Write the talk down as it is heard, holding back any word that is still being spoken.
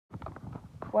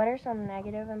What are some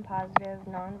negative and positive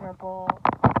nonverbal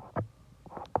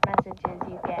messages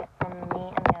you get from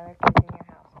me and the other kids in your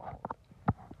household?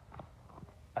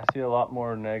 I see a lot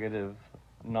more negative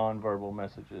nonverbal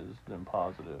messages than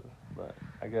positive, but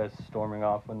I guess storming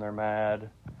off when they're mad,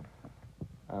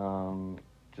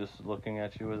 just looking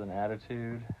at you with an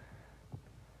attitude.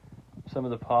 Some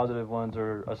of the positive ones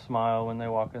are a smile when they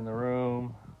walk in the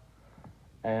room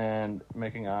and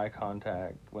making eye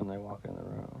contact when they walk in the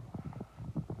room.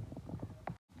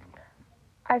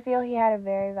 I feel he had a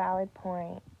very valid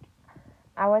point.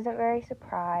 I wasn't very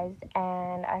surprised,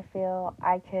 and I feel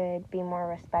I could be more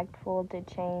respectful to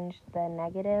change the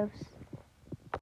negatives.